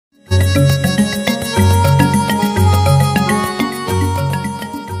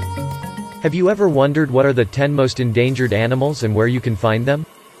Have you ever wondered what are the 10 most endangered animals and where you can find them?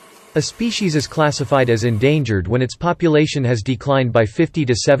 A species is classified as endangered when its population has declined by 50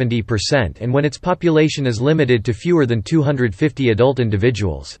 to 70% and when its population is limited to fewer than 250 adult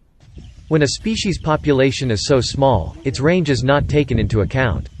individuals. When a species' population is so small, its range is not taken into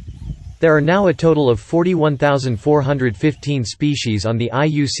account. There are now a total of 41,415 species on the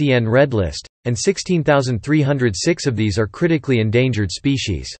IUCN Red List, and 16,306 of these are critically endangered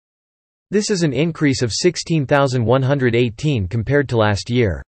species. This is an increase of 16,118 compared to last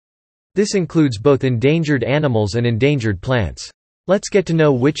year. This includes both endangered animals and endangered plants. Let's get to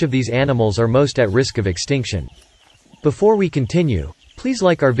know which of these animals are most at risk of extinction. Before we continue, please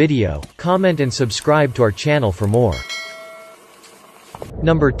like our video, comment and subscribe to our channel for more.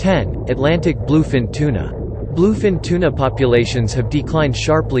 Number 10. Atlantic bluefin tuna. Bluefin tuna populations have declined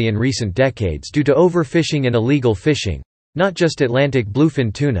sharply in recent decades due to overfishing and illegal fishing, not just Atlantic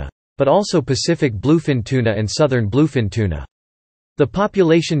bluefin tuna, but also Pacific bluefin tuna and southern bluefin tuna. The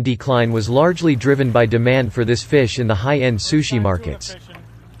population decline was largely driven by demand for this fish in the high-end sushi markets.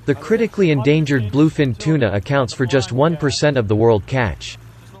 The critically endangered bluefin tuna accounts for just 1% of the world catch.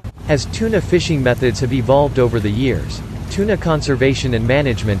 As tuna fishing methods have evolved over the years, tuna conservation and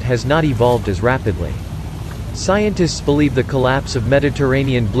management has not evolved as rapidly. Scientists believe the collapse of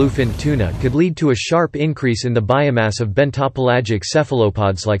Mediterranean bluefin tuna could lead to a sharp increase in the biomass of bentopelagic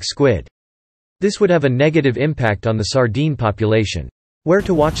cephalopods like squid. This would have a negative impact on the sardine population. Where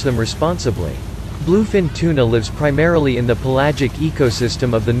to watch them responsibly? Bluefin tuna lives primarily in the pelagic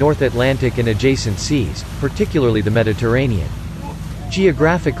ecosystem of the North Atlantic and adjacent seas, particularly the Mediterranean.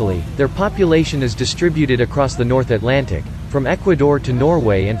 Geographically, their population is distributed across the North Atlantic, from Ecuador to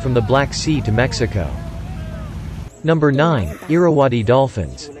Norway and from the Black Sea to Mexico. Number 9. Irrawaddy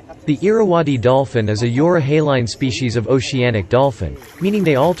dolphins. The Irrawaddy dolphin is a euryhaline species of oceanic dolphin, meaning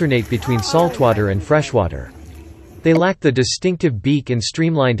they alternate between saltwater and freshwater. They lack the distinctive beak and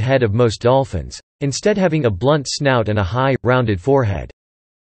streamlined head of most dolphins, instead having a blunt snout and a high, rounded forehead.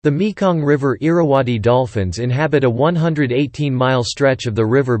 The Mekong River Irrawaddy dolphins inhabit a 118-mile stretch of the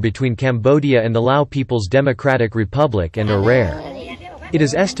river between Cambodia and the Lao People's Democratic Republic and are rare. It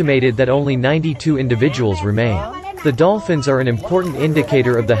is estimated that only 92 individuals remain. The dolphins are an important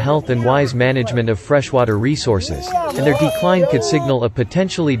indicator of the health and wise management of freshwater resources, and their decline could signal a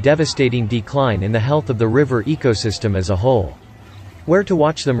potentially devastating decline in the health of the river ecosystem as a whole. Where to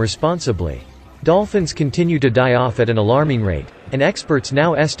watch them responsibly? Dolphins continue to die off at an alarming rate, and experts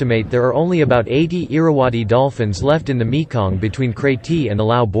now estimate there are only about 80 Irrawaddy dolphins left in the Mekong between Kratie and the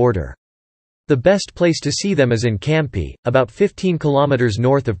Lao border. The best place to see them is in Kampi, about 15 kilometers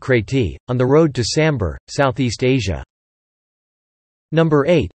north of Kratie, on the road to Sambor, Southeast Asia. Number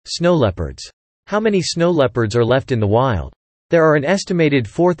 8. Snow leopards. How many snow leopards are left in the wild? There are an estimated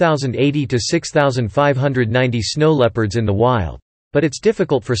 4,080 to 6,590 snow leopards in the wild, but it's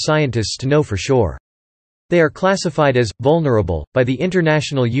difficult for scientists to know for sure. They are classified as vulnerable by the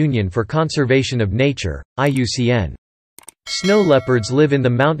International Union for Conservation of Nature, IUCN. Snow leopards live in the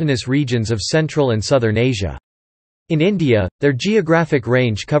mountainous regions of Central and Southern Asia. In India, their geographic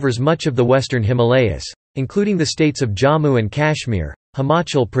range covers much of the western Himalayas, including the states of Jammu and Kashmir,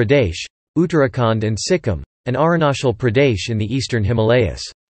 Himachal Pradesh, Uttarakhand and Sikkim, and Arunachal Pradesh in the eastern Himalayas.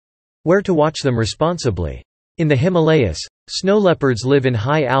 Where to watch them responsibly? In the Himalayas, snow leopards live in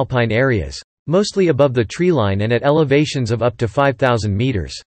high alpine areas, mostly above the treeline and at elevations of up to 5,000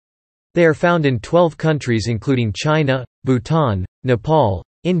 meters. They are found in 12 countries including China, Bhutan, Nepal,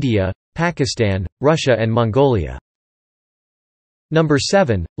 India, Pakistan, Russia and Mongolia. Number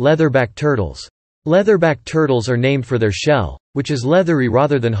 7. Leatherback turtles. Leatherback turtles are named for their shell, which is leathery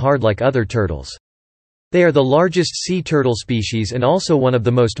rather than hard like other turtles. They are the largest sea turtle species and also one of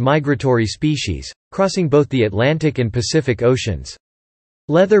the most migratory species, crossing both the Atlantic and Pacific Oceans.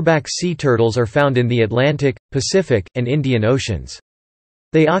 Leatherback sea turtles are found in the Atlantic, Pacific, and Indian Oceans.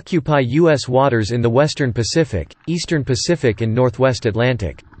 They occupy U.S. waters in the western Pacific, eastern Pacific and northwest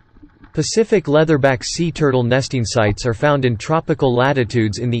Atlantic. Pacific leatherback sea turtle nesting sites are found in tropical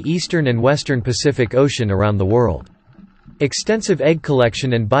latitudes in the eastern and western Pacific Ocean around the world. Extensive egg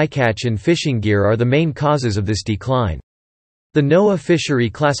collection and bycatch in fishing gear are the main causes of this decline. The NOAA fishery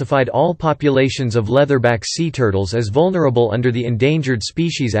classified all populations of leatherback sea turtles as vulnerable under the Endangered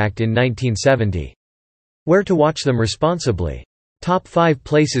Species Act in 1970. Where to watch them responsibly? Top 5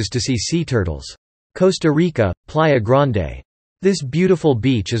 places to see sea turtles. Costa Rica, Playa Grande. This beautiful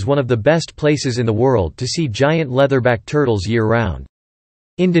beach is one of the best places in the world to see giant leatherback turtles year-round.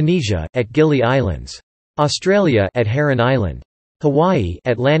 Indonesia, at Gili Islands. Australia, at Heron Island. Hawaii,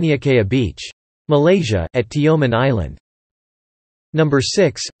 at Laniakea Beach. Malaysia, at Tioman Island. Number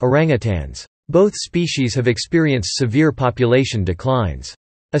 6. Orangutans. Both species have experienced severe population declines.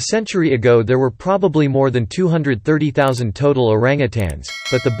 A century ago there were probably more than 230,000 total orangutans,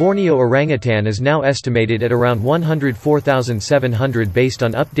 but the Borneo orangutan is now estimated at around 104,700 based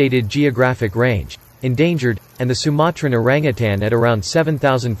on updated geographic range, endangered, and the Sumatran orangutan at around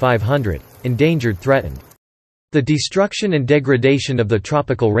 7,500, endangered threatened. The destruction and degradation of the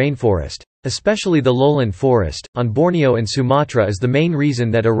tropical rainforest, especially the lowland forest, on Borneo and Sumatra is the main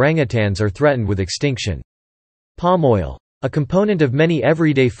reason that orangutans are threatened with extinction. Palm oil, a component of many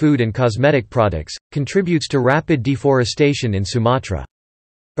everyday food and cosmetic products, contributes to rapid deforestation in Sumatra.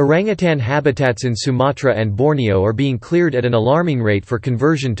 Orangutan habitats in Sumatra and Borneo are being cleared at an alarming rate for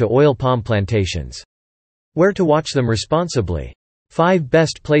conversion to oil palm plantations. Where to watch them responsibly? 5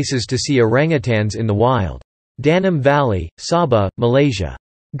 best places to see orangutans in the wild. Danam Valley, Sabah, Malaysia.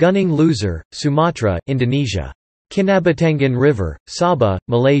 Gunung Luzer, Sumatra, Indonesia. Kinabatangan River, Sabah,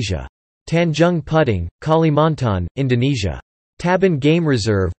 Malaysia. Tanjung Puting, Kalimantan, Indonesia. Taban Game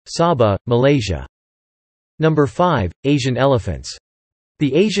Reserve, Sabah, Malaysia. Number 5. Asian elephants.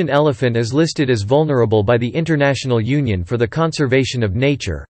 The Asian elephant is listed as vulnerable by the International Union for the Conservation of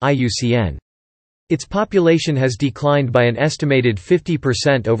Nature, IUCN. Its population has declined by an estimated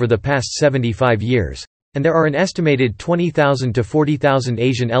 50% over the past 75 years, and there are an estimated 20,000 to 40,000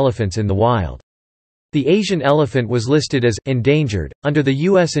 Asian elephants in the wild. The Asian elephant was listed as endangered under the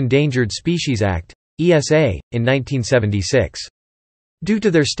U.S. Endangered Species Act, ESA, in 1976. Due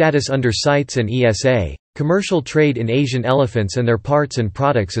to their status under CITES and ESA, commercial trade in Asian elephants and their parts and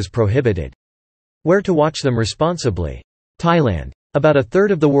products is prohibited. Where to watch them responsibly? Thailand. About a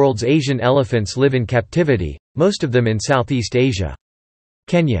third of the world's Asian elephants live in captivity, most of them in Southeast Asia.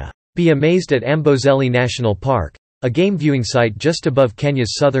 Kenya. Be amazed at Amboseli National Park, a game viewing site just above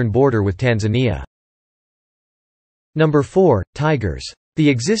Kenya's southern border with Tanzania. Number 4. Tigers. The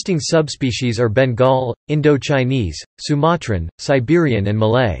existing subspecies are Bengal, Indo-Chinese, Sumatran, Siberian and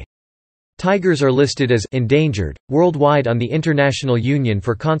Malay. Tigers are listed as endangered worldwide on the International Union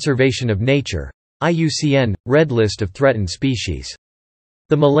for Conservation of Nature, IUCN, Red List of Threatened Species.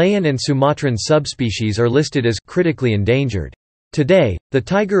 The Malayan and Sumatran subspecies are listed as critically endangered. Today, the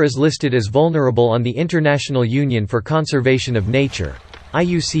tiger is listed as vulnerable on the International Union for Conservation of Nature,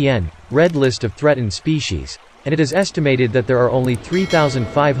 IUCN, Red List of Threatened Species, and it is estimated that there are only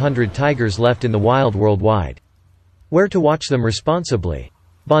 3,500 tigers left in the wild worldwide. Where to watch them responsibly?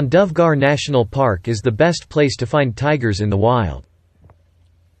 Bandhavgarh National Park is the best place to find tigers in the wild.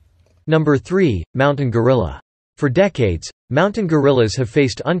 Number 3. Mountain gorilla. For decades, mountain gorillas have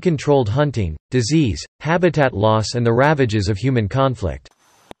faced uncontrolled hunting, disease, habitat loss and the ravages of human conflict.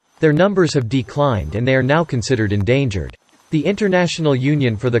 Their numbers have declined and they are now considered endangered. The International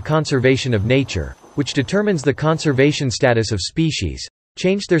Union for the Conservation of Nature, which determines the conservation status of species,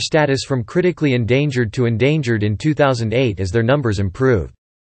 changed their status from critically endangered to endangered in 2008 as their numbers improved.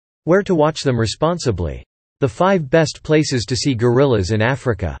 Where to watch them responsibly? The 5 best places to see gorillas in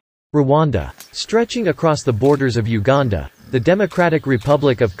Africa. Rwanda. Stretching across the borders of Uganda, the Democratic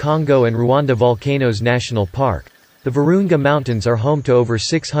Republic of Congo and Rwanda Volcanoes National Park, the Virunga Mountains are home to over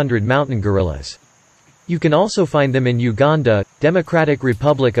 600 mountain gorillas. You can also find them in Uganda, Democratic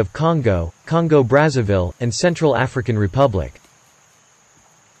Republic of Congo, Congo-Brazzaville, and Central African Republic.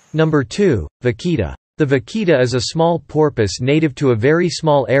 Number 2. Vaquita. The vaquita is a small porpoise native to a very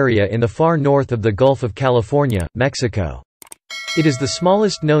small area in the far north of the Gulf of California, Mexico. It is the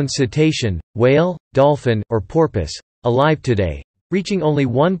smallest known cetacean, whale, dolphin, or porpoise, alive today, reaching only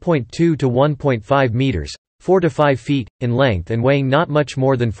 1.2 to 1.5 meters, 4 to 5 feet, in length and weighing not much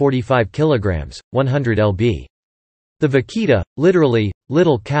more than 45 kilograms, 100 lb. The vaquita, literally,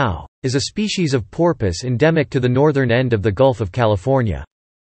 little cow, is a species of porpoise endemic to the northern end of the Gulf of California.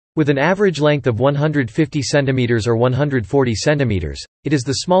 With an average length of 150 centimeters or 140 centimeters, it is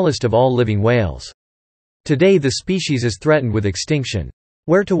the smallest of all living whales. Today the species is threatened with extinction.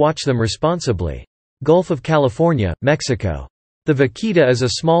 Where to watch them responsibly? Gulf of California, Mexico. The vaquita is a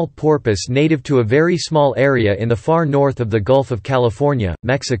small porpoise native to a very small area in the far north of the Gulf of California,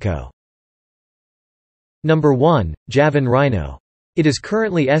 Mexico. Number 1. Javan Rhino. It is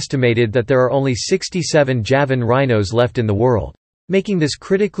currently estimated that there are only 67 Javan rhinos left in the world, making this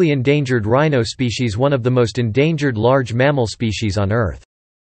critically endangered rhino species one of the most endangered large mammal species on Earth.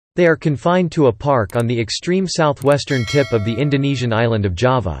 They are confined to a park on the extreme southwestern tip of the Indonesian island of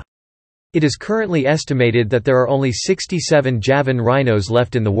Java. It is currently estimated that there are only 67 Javan rhinos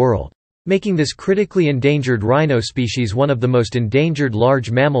left in the world, making this critically endangered rhino species one of the most endangered large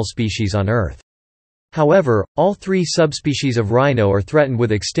mammal species on Earth. However, all 3 subspecies of rhino are threatened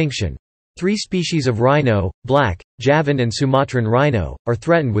with extinction, 3 species of rhino, black, Javan and Sumatran rhino, are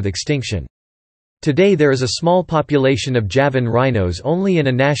threatened with extinction. Today there is a small population of Javan rhinos only in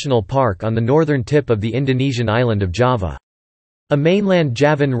a national park on the northern tip of the Indonesian island of Java. A mainland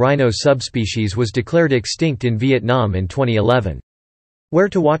Javan rhino subspecies was declared extinct in Vietnam in 2011. Where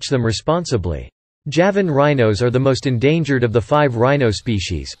to watch them responsibly? Javan rhinos are the most endangered of the 5 rhino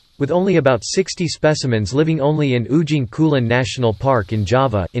species, with only about 60 specimens living only in Ujung Kulon National Park in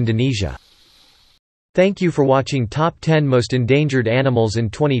Java, Indonesia. Thank you for watching Top 10 Most Endangered Animals in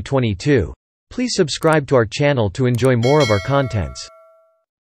 2022. Please subscribe to our channel to enjoy more of our contents.